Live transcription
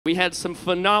We had some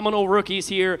phenomenal rookies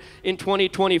here in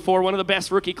 2024, one of the best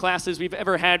rookie classes we've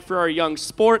ever had for our young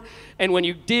sport. And when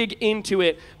you dig into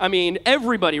it, I mean,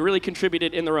 everybody really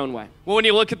contributed in their own way. Well, when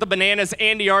you look at the Bananas,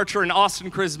 Andy Archer and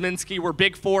Austin Krasminski were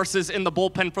big forces in the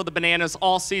bullpen for the Bananas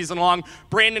all season long.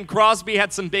 Brandon Crosby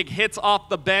had some big hits off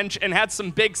the bench and had some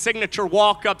big signature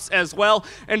walk-ups as well.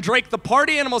 And Drake, the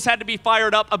Party Animals had to be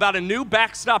fired up about a new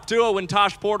backstop duo in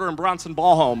Taj Porter and Bronson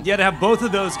Ballholm. Yeah, to have both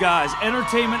of those guys,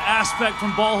 entertainment aspect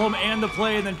from Ballholm and the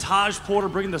play, and then Taj Porter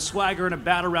bringing the swagger and a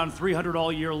bat around 300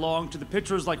 all year long to the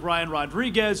pitchers like Ryan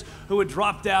Rodriguez, who would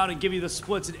drop down and give you the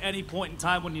splits at any point in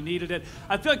time when you needed it.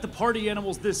 I feel like the Party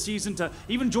Animals this season, to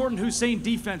even Jordan Hussein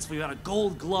defensively, got a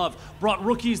gold glove, brought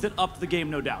rookies that upped the game,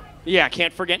 no doubt. Yeah,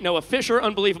 can't forget Noah Fisher,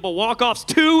 unbelievable walk-offs,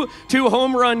 two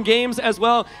home run games as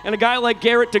well, and a guy like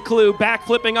Garrett DeClue,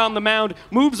 back-flipping on the mound,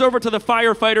 moves over to the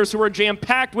Firefighters, who are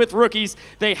jam-packed with rookies.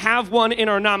 They have one in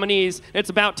our nominees. It's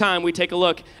about time we take a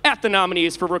look at the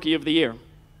nominees for Rookie of the Year.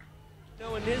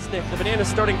 Noah Niznik, the Bananas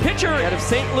starting pitcher out of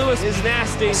St. Louis, Niz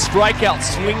Nasty. Strikeout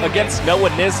swing against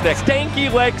Noah Niznik.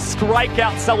 Stanky leg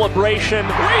strikeout celebration.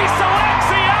 Reese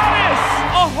Alexianis!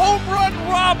 A home run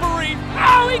robbery!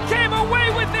 Oh, he came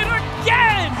away with it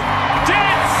again!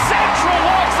 Dead Central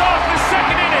walks off the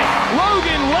second inning.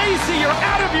 Logan Lacey, you're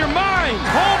out of your mind.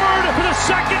 Homered for the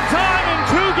second time in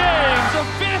 2 games. The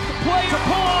 5th play to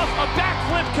pull off a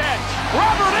backflip catch.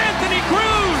 Robert Anthony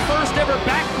Cruz, first ever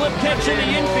backflip catch in the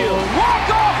infield.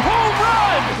 Walk-off home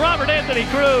run! Robert Anthony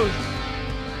Cruz.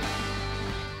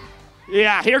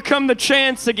 Yeah, here come the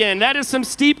chants again. That is some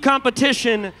steep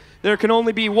competition. There can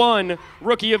only be one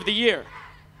Rookie of the Year.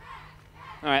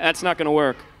 All right, that's not going to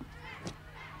work.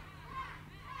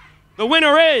 The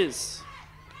winner is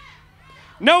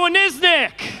Noah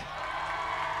Niznik.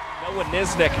 Noah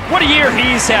Niznik, what a year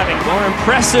he's having. More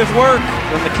impressive work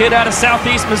than the kid out of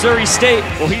Southeast Missouri State.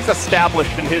 Well, he's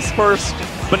established in his first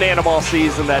Banana Ball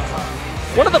season that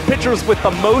one of the pitchers with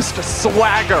the most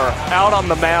swagger out on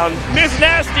the mound. Niz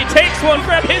Nasty takes one,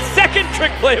 grab his second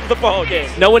trick play of the ball game.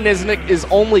 Noah Niznik is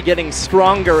only getting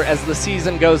stronger as the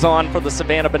season goes on for the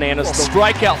Savannah Bananas.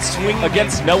 Strikeout swing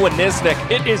against Noah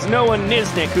Niznik. It is Noah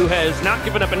Niznik, who has not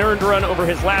given up an earned run over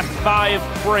his last 5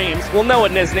 frames. Well, Noah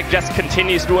Niznik just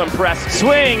continues to impress.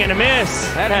 Swing and a miss.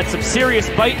 That had some serious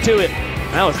bite to it.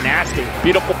 That was nasty.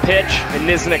 Beautiful pitch, and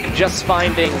Niznik just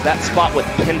finding that spot with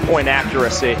pinpoint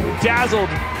accuracy. Dazzled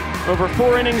over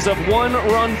 4 innings of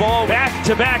 1-run ball.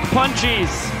 Back-to-back punchies.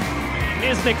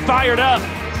 Niznik fired up.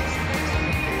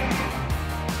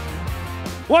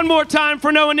 One more time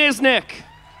for Noah Niznik.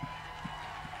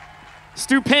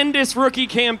 Stupendous rookie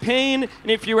campaign, and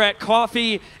if you were at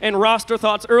Coffee and Roster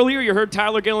Thoughts earlier, you heard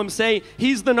Tyler Gillum say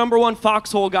he's the #1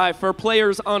 foxhole guy for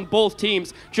players on both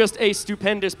teams. Just a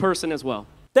stupendous person as well.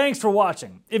 Thanks for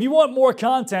watching. If you want more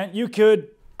content, you could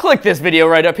Click this video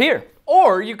right up here.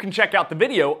 Or you can check out the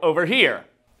video over here.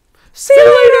 See you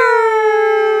later!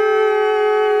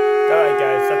 All right,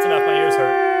 guys, that's enough. My ears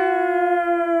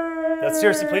hurt.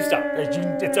 Seriously, please stop.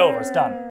 It's over. It's done.